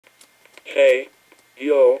Hey,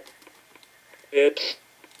 yo, it's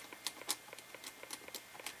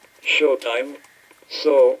showtime,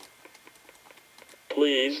 so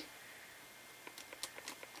please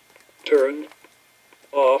turn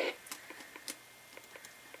off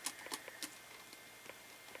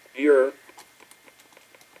your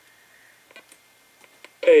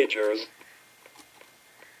pagers,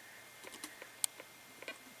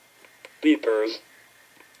 beepers,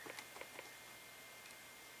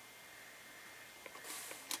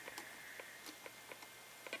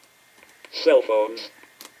 cell phones,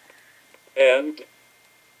 and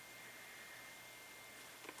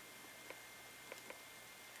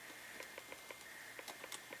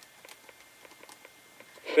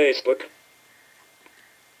Facebook.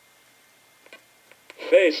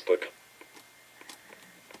 Facebook.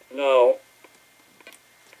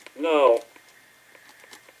 Now,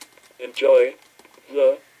 enjoy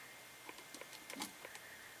the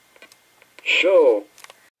show.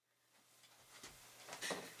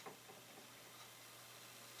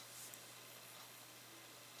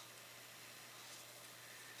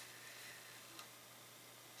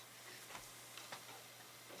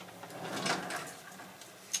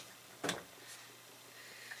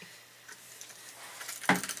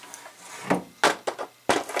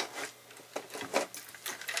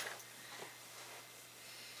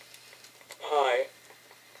 Hi,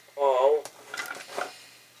 all.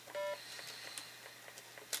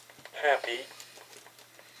 Happy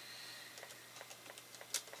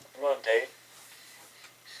Monday.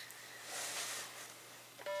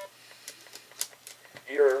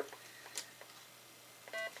 You're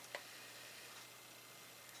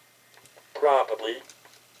probably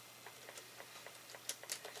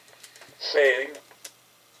saying,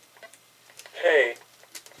 hey,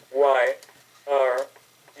 why are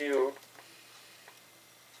you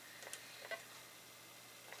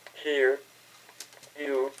here?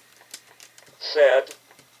 You said,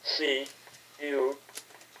 see you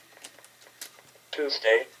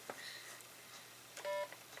Tuesday.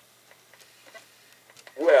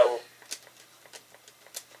 Well,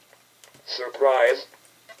 surprise,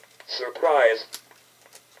 surprise,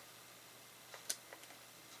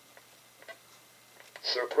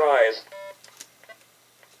 surprise.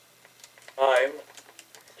 I'm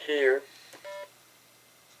here.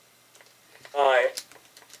 I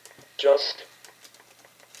just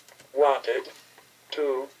wanted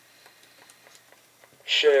to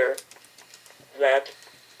share that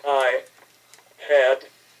I had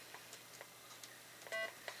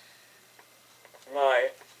my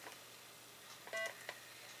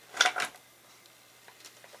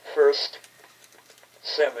first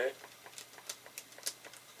semi-official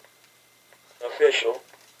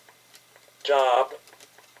job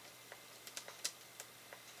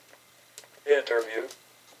interview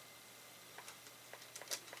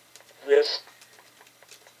this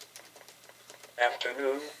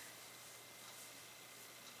afternoon.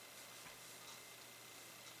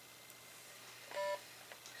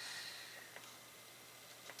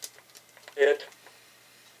 It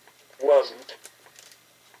wasn't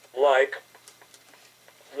like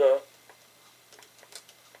the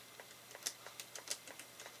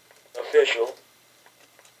official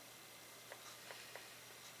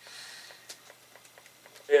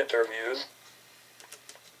interviews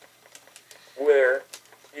where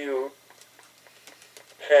you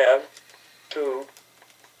have to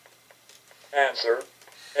answer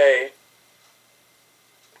a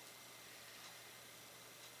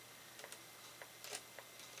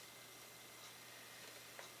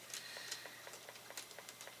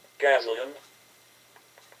gazillion,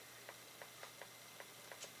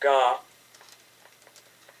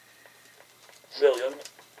 zillion,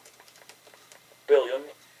 billion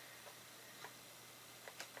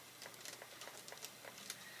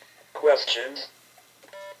questions.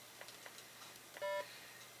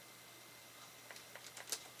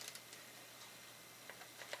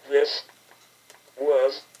 This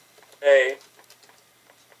was a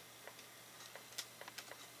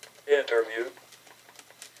interview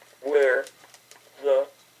where the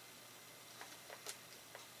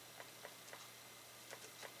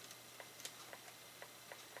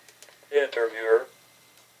interviewer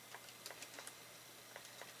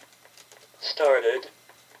started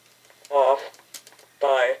off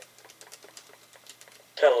by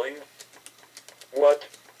telling what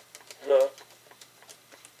the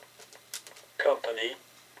company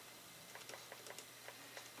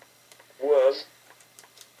was,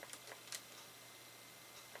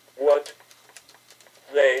 what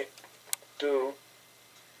they do.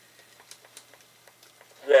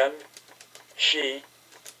 Then she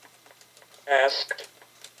asked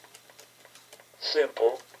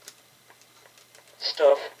simple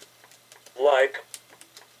stuff like,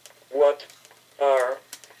 what are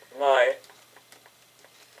my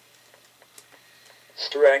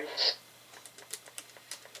strengths?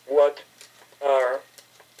 What are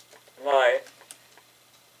my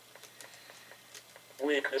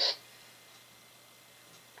weakness?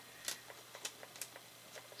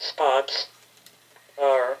 Spots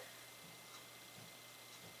are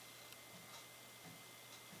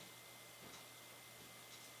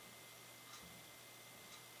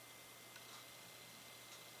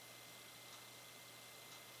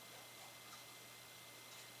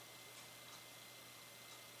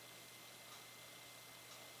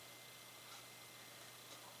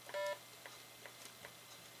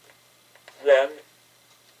then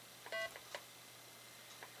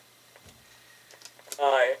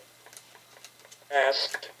I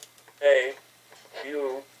asked a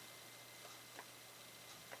few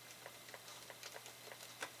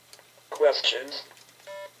questions.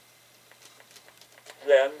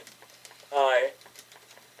 Then I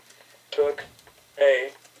took a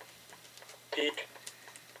peek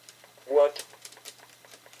what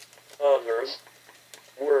others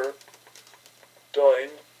were doing.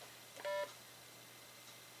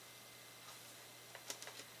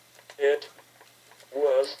 It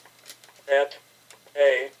was at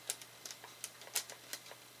a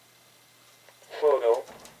photo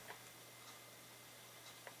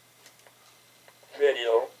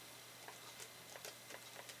video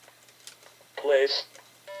place.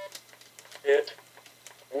 It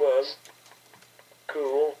was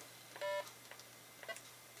cool.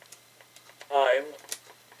 I'm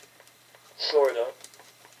sorta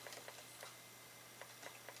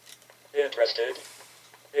interested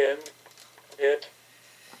in it.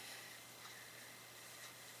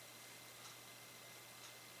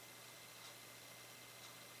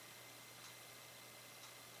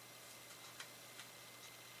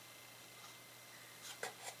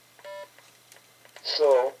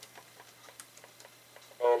 So,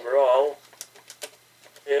 overall,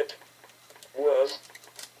 it was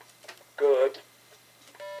good.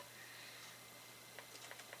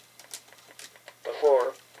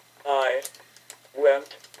 Before I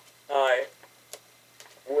went, I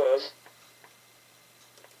was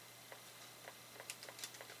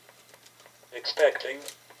expecting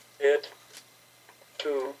it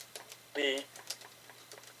to be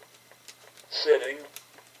sitting,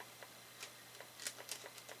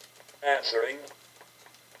 answering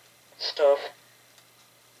stuff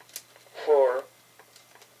for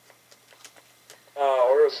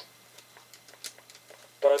hours,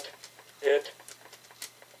 but it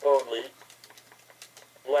only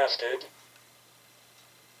lasted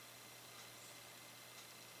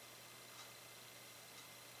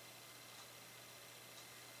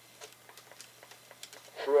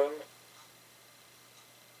from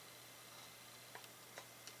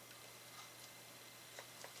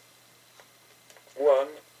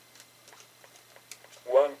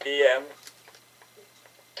 1 p.m.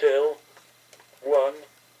 till 1:50.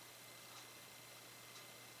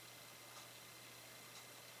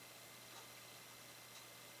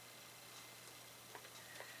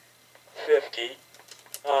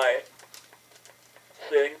 I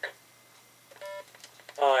think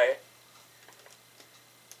I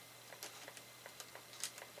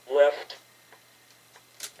left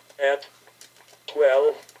at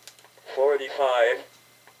 12:45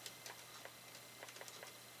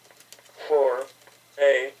 for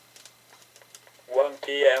a 1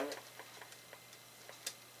 p.m.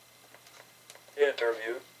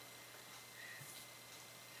 interview.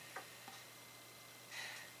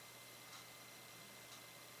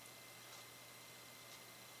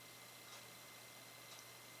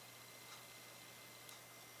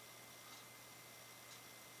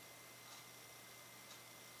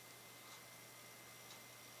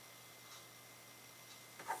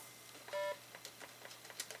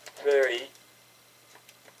 Very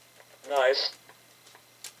nice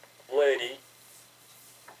lady.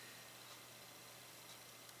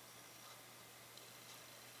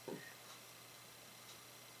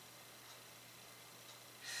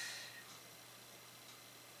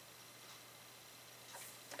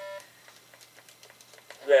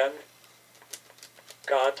 Then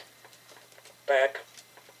got back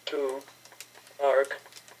to ARC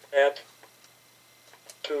at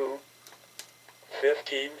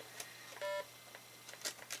 2:15.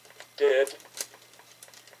 Did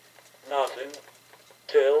nothing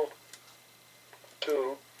till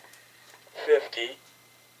 2:50.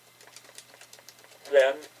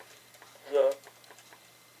 Then the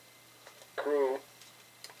crew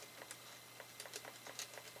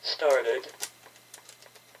started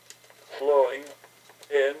flowing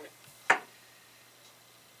in.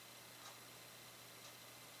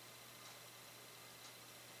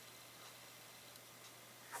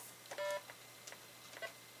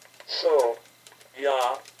 So,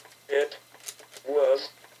 yeah, it was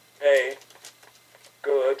a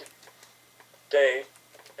good day,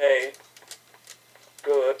 a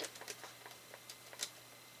good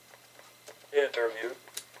interview.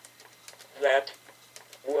 That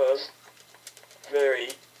was very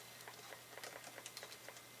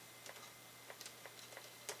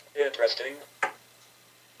interesting.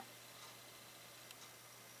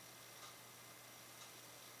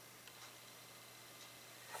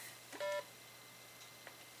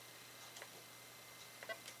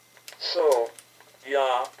 So,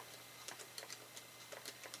 yeah,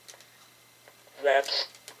 that's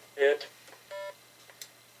it.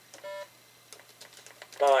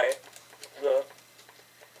 By the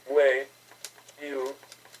way, you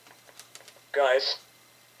guys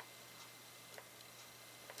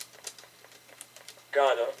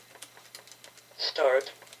gotta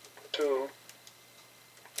start to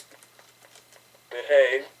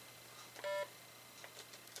behave.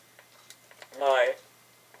 My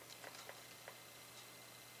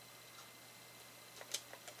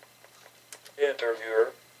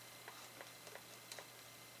interviewer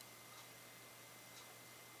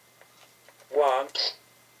wants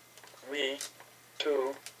me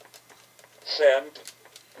to send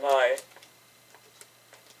my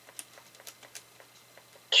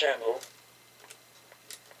channel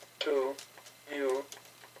to you,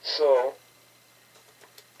 so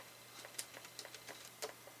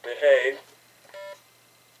behave.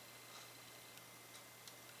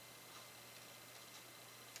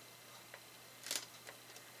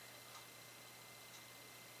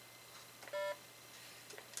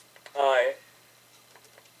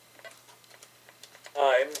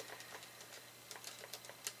 I'm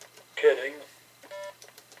kidding,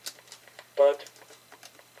 but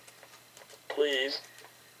please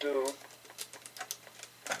do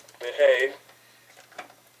behave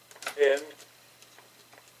in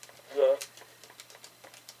the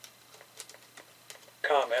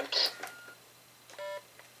comments.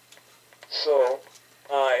 So,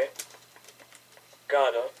 I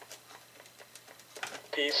gotta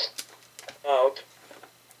peace out.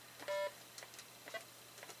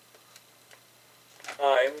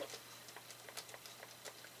 I'm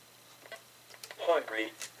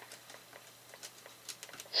hungry,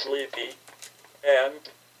 sleepy, and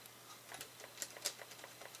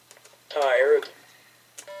tired.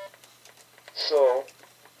 So,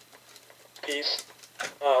 peace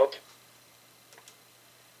out.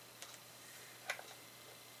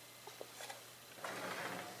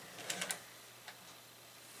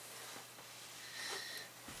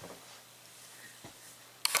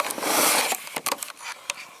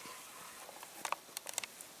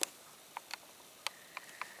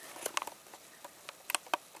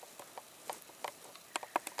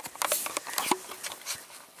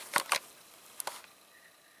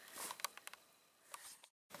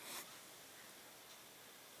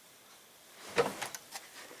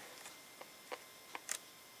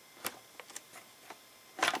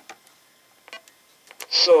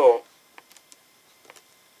 So,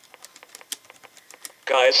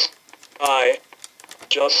 guys, I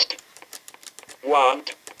just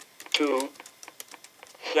want to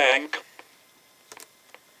thank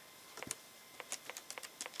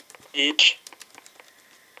each,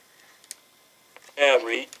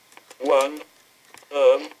 every one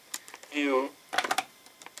of you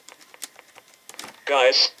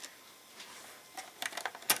guys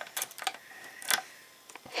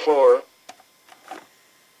for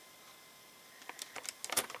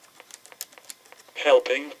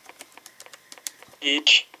helping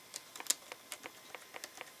each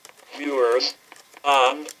viewers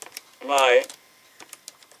on my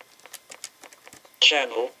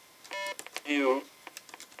channel. You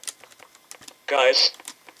guys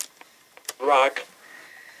rock.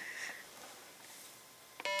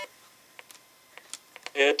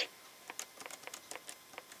 It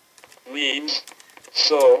means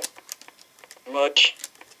so much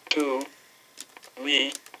to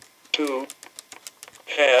me to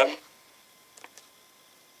have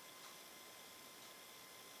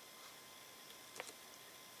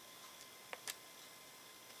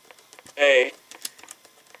a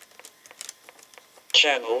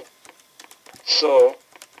channel so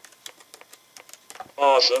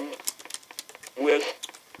awesome with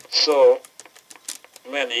so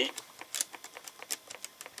many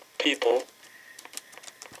people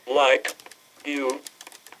like you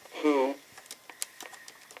who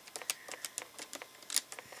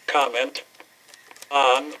comment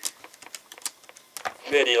on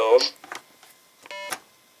videos.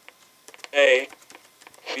 A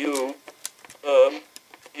few of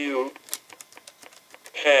you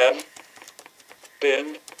have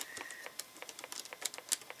been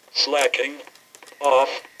slacking off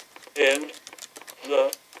in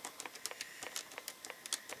the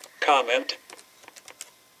comment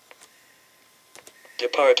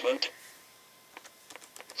department,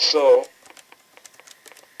 so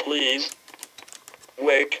please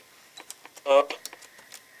wake up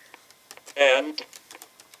and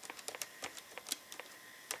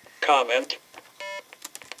comment.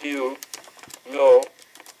 You know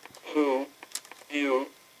who you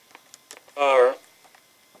are.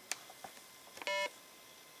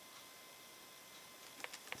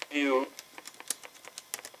 You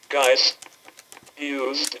guys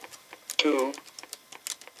used to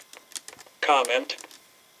comment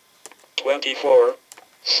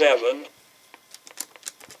 24/7,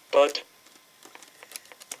 but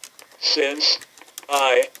since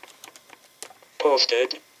I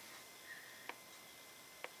posted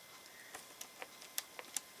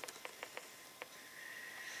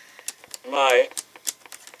my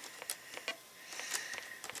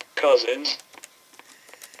cousin's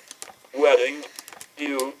wedding,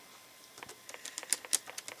 you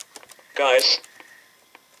guys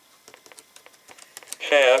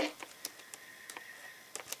have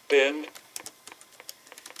been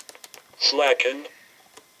slacking.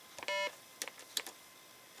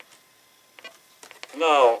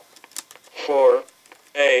 Now, for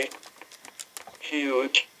a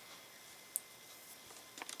huge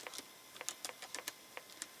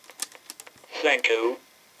thank you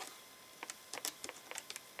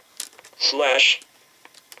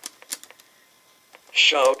 /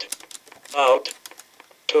 shout out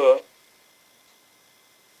to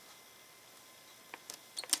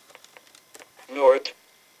North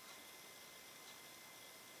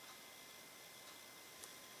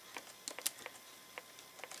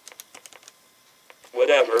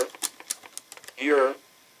whatever your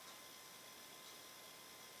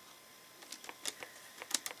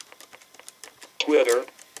Twitter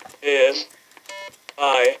is.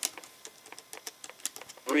 I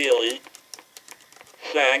really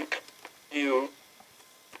thank you.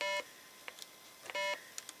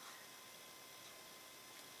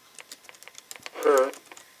 Her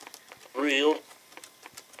real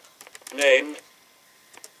name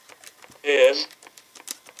is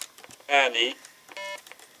Annie.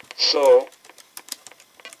 So,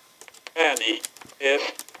 Annie,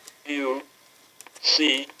 if you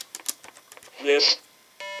see this,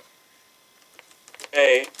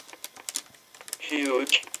 a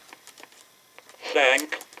huge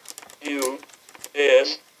thank you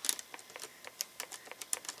is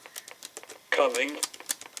coming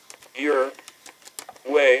your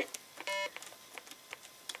way.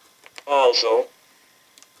 Also,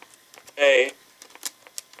 a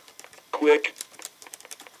quick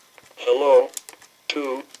hello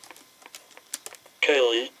to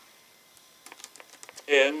Kaylee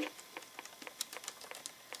in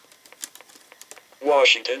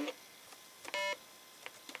Washington.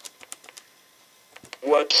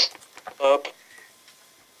 What's up?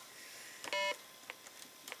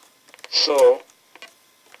 So,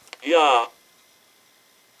 yeah,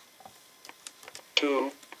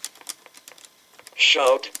 to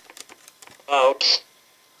shout outs.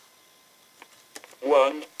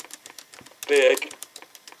 One big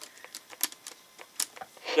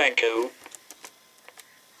thank you,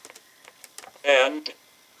 and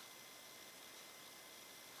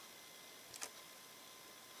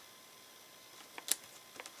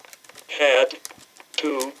had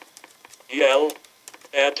to yell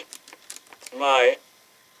at my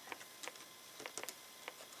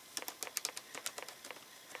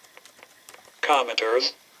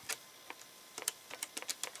commenters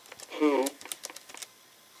who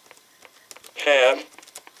have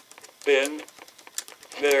been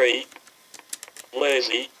very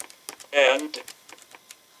lazy and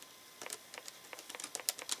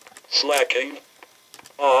slacking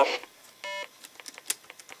off.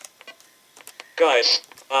 Guys,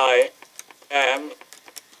 I am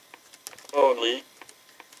only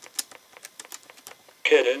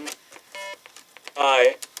kidding.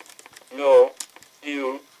 I know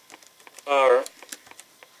you are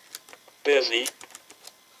busy,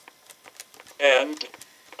 and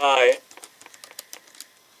I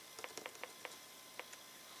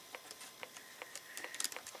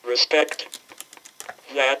respect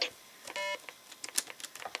that,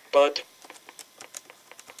 but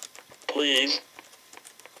please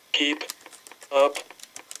keep up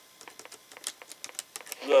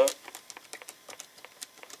the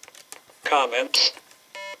comments.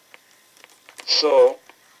 So,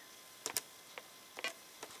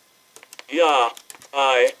 yeah,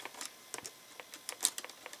 I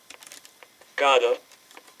gotta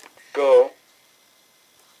go.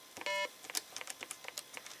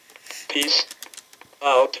 Peace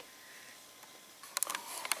out.